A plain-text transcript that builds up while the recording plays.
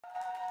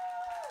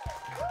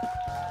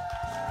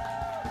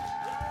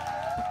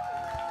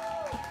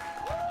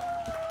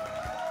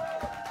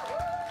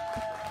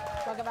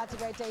Welcome back to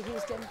Great Day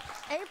Houston.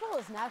 April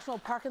is National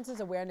Parkinson's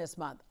Awareness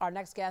Month. Our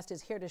next guest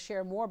is here to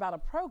share more about a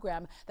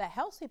program that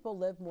helps people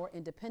live more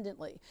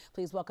independently.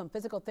 Please welcome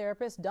physical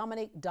therapist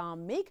Dominique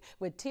Meek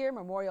with TIRR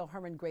Memorial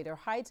Hermann Greater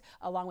Heights,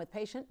 along with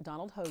patient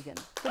Donald Hogan.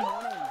 Good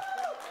morning.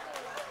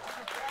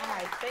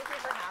 Hi, thank you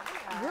for having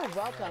us. You're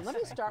welcome. Let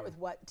me start with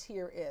what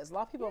TIRR is. A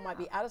lot of people might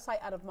be out of sight,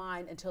 out of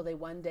mind until they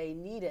one day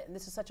need it, and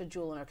this is such a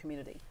jewel in our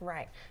community.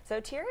 Right. So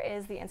TIRR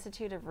is the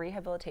Institute of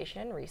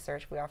Rehabilitation and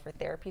Research. We offer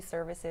therapy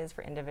services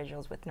for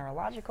individuals with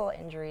neurological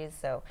injuries,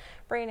 so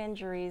brain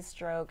injuries,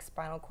 stroke,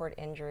 spinal cord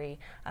injury,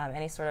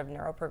 any sort of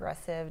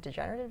neuroprogressive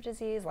degenerative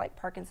disease like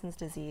Parkinson's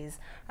disease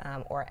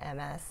or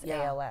MS,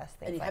 ALS, things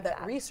and you like have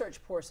that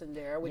research portion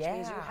there, which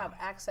means you have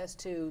access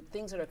to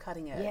things that are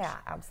cutting edge. Yeah,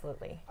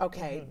 absolutely.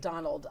 Okay,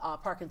 Donald,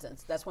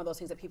 Parkinson's, that's one of those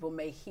things that people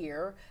may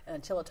hear, and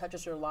until it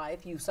touches your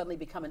life, you suddenly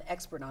become an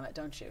expert on it,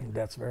 don't you?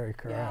 That's very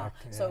correct.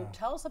 Yeah. So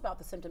tell us about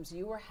the symptoms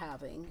you were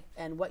having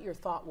and what your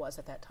thought was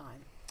at that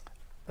time.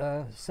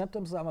 The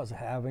symptoms I was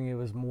having, it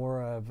was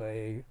more of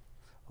a,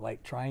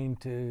 like trying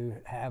to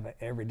have an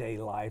everyday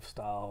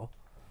lifestyle,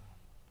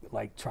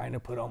 like trying to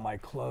put on my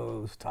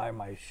clothes, tie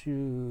my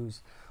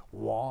shoes,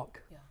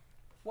 walk. Yeah.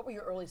 What were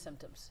your early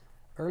symptoms?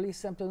 Early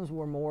symptoms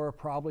were more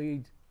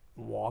probably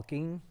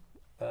walking,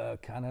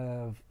 kind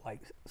of like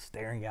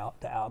staring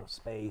out to outer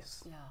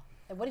space. Yeah.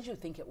 And what did you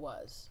think it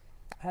was?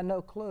 I had no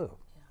clue.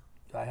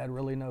 Yeah. I had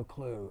really no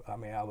clue. I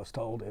mean, I was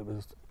told it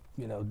was,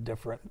 you know,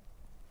 different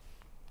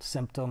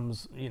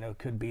symptoms, you know,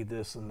 could be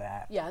this and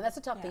that. Yeah, and that's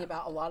the tough thing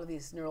about a lot of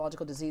these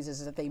neurological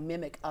diseases is that they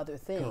mimic other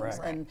things.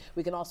 Correct. And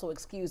we can also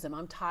excuse them.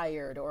 I'm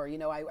tired, or, you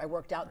know, I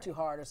worked out too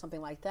hard, or something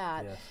like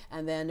that. Yes.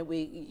 And then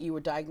you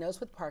were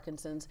diagnosed with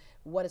Parkinson's.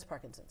 What is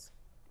Parkinson's?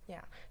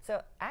 Yeah,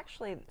 so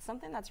actually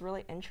something that's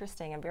really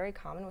interesting and very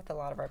common with a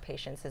lot of our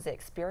patients is they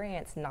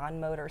experience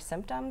non-motor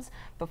symptoms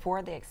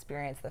before they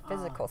experience the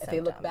physical symptoms. If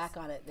they look back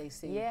on it, they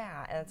see.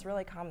 Yeah, and it's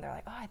really common. They're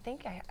like, oh, I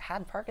think I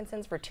had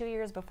Parkinson's for 2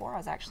 years before I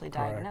was actually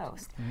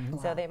diagnosed.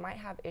 So they might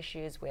have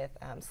issues with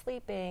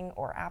sleeping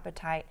or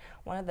appetite.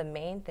 One of the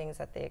main things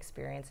that they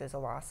experience is a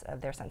loss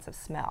of their sense of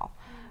smell.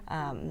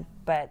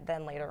 But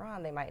then later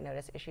on, they might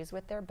notice issues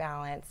with their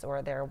balance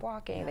or their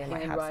walking. They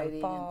might have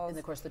some falls. And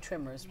of course the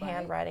tremors, right?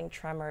 Handwriting,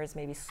 tremors,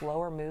 maybe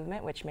slower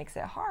movement, which makes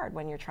it hard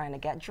when you're trying to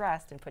get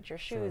dressed and put your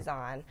shoes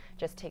on.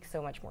 Just takes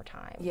so much more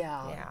time.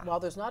 Yeah.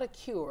 While there's not a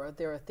cure,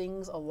 there are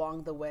things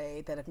along the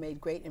way that have made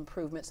great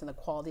improvements in the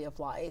quality of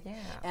life. Yeah.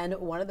 And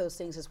one of those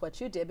things is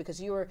what you did,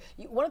 because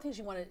one of the things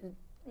you wanted,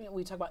 you know,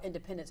 we talk about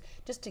independence,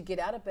 just to get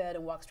out of bed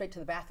and walk straight to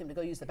the bathroom to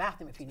go use the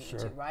bathroom if you needed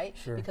to, right?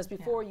 Sure. Because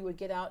before you would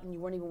get out and you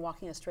weren't even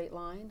walking a straight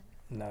line.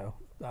 No,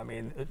 I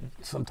mean,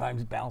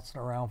 sometimes bouncing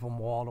around from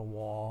wall to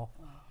wall,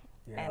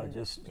 you know,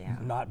 just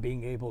not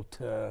being able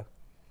to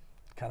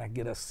kind of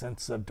get a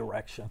sense of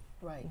direction.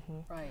 Right,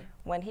 right.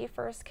 When he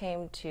first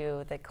came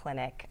to the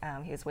clinic,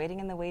 he was waiting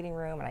in the waiting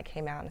room, and I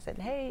came out and said,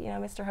 hey, you know,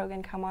 Mr.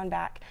 Hogan, come on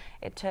back.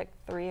 It took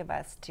 3 of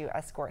us to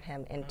escort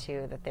him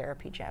into the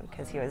therapy gym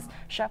because he was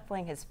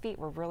shuffling, his feet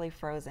were really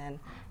frozen,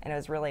 and it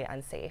was really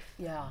unsafe.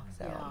 Yeah,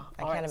 so yeah.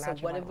 I can't imagine.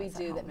 So what did we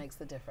do that makes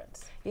the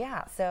difference?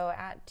 Yeah, so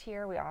at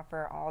TIRR we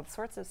offer all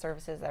sorts of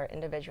services that are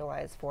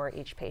individualized for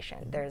each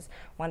patient. There's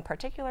one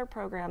particular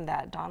program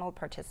that Donald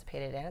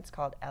participated in. It's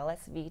called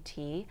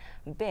LSVT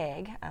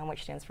BIG,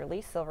 which stands for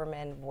Lee Silverman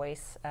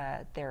Voice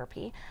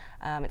Therapy.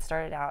 It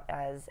started out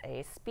as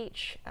a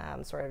speech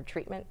sort of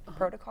treatment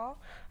protocol.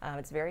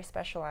 It's very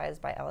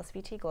specialized by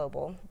LSVT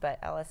Global,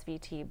 but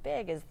LSVT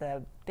BIG is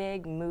the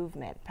big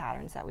movement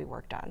patterns that we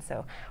worked on.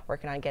 So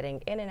working on getting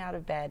in and out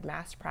of bed,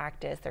 mass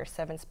practice. There are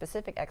 7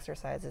 specific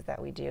exercises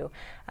that we do,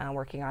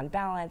 working on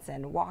balance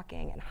and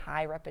walking and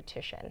high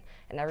repetition,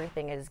 and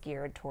everything is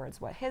geared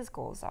towards what his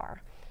goals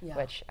are,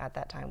 which at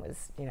that time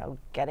was, you know,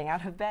 getting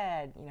out of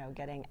bed, you know,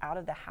 getting out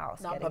of the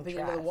house, not getting bumping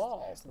into the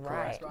walls,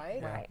 right?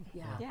 Right.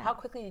 Yeah. How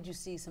quickly did you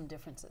see some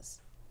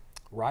differences?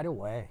 Right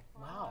away.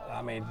 Wow.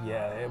 I mean,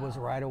 yeah, it was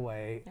right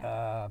away.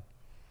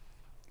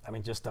 I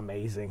mean, just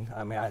amazing.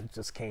 I mean, I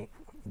just can't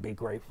be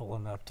grateful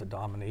enough to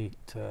Dominique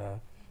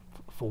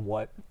for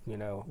what, you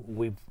know,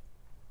 we've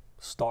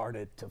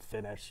started to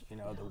finish, you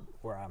know,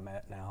 where I'm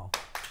at now.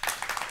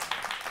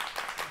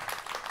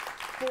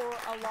 For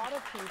a lot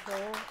of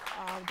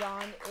people,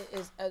 Don,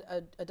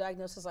 a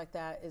diagnosis like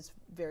that is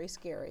very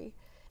scary.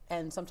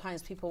 And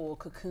sometimes people will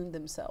cocoon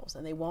themselves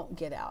and they won't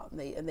get out.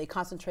 And they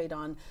concentrate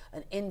on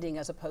an ending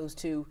as opposed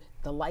to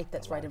the light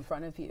that's right in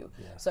front of you.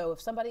 Yeah. So if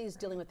somebody is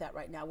dealing with that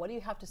right now, what do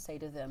you have to say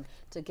to them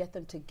to get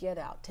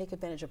out, take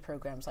advantage of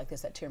programs like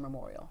this at TIRR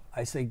Memorial?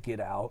 I say get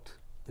out,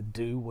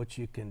 do what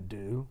you can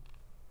do,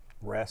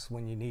 rest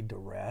when you need to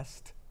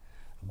rest,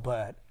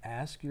 but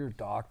ask your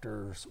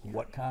doctors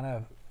what kind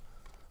of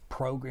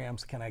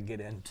programs can I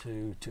get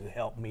into to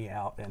help me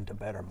out and to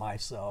better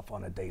myself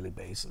on a daily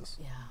basis.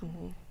 Yeah.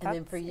 And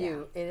then for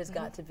you, it has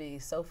got to be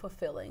so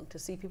fulfilling to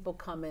see people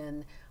come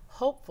in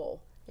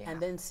hopeful and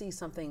then see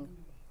something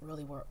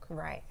really work.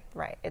 Right,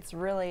 right. It's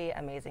really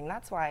amazing.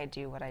 That's why I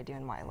do what I do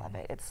and why I love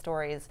it. It's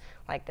stories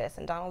like this.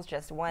 And Donald's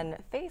just one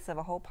face of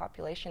a whole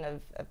population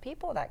of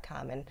people that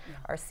come and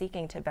are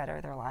seeking to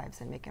better their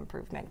lives and make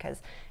improvement,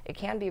 because it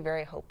can be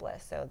very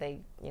hopeless. So they,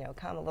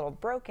 come a little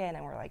broken,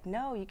 and we're like,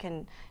 no, you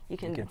can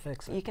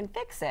fix it. You can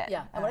fix it.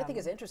 Yeah, and what I think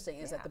is interesting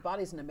is that the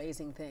body's an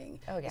amazing thing.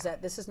 Oh, yeah. Is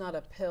that this is not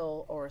a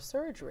pill or a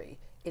surgery.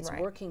 It's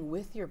working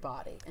with your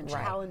body and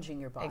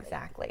challenging your body.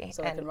 Exactly.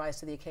 So it can rise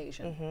to the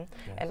occasion. Yes.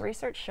 And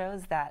research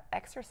shows that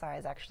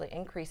exercise actually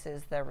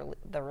increases the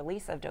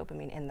release of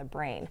dopamine in the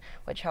brain,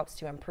 which helps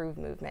to improve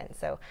movement.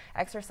 So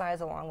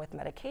exercise along with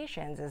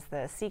medications is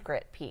the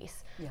secret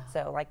piece. Yeah.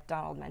 So like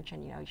Donald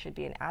mentioned, you should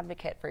be an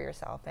advocate for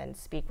yourself and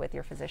speak with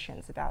your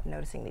physicians about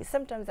noticing these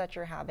symptoms that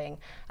you're having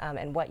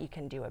and what you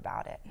can do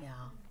about it. Yeah.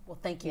 Well,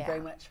 thank you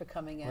very much for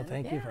coming in. Well,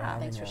 thank you for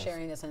having Thanks for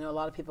sharing this. I know a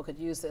lot of people could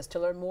use this. To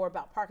learn more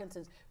about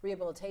Parkinson's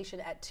rehabilitation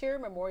at TIRR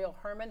Memorial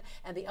Hermann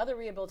and the other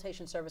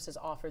rehabilitation services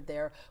offered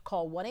there,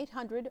 call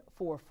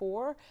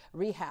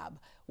 1-800-44-REHAB,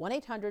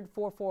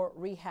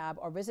 1-800-44-REHAB,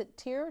 or visit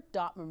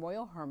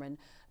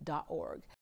tir.memorialhermann.org.